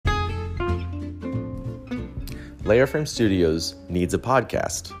Layerframe Studios needs a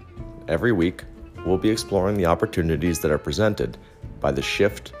podcast. Every week, we'll be exploring the opportunities that are presented by the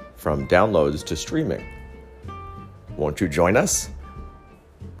shift from downloads to streaming. Won't you join us?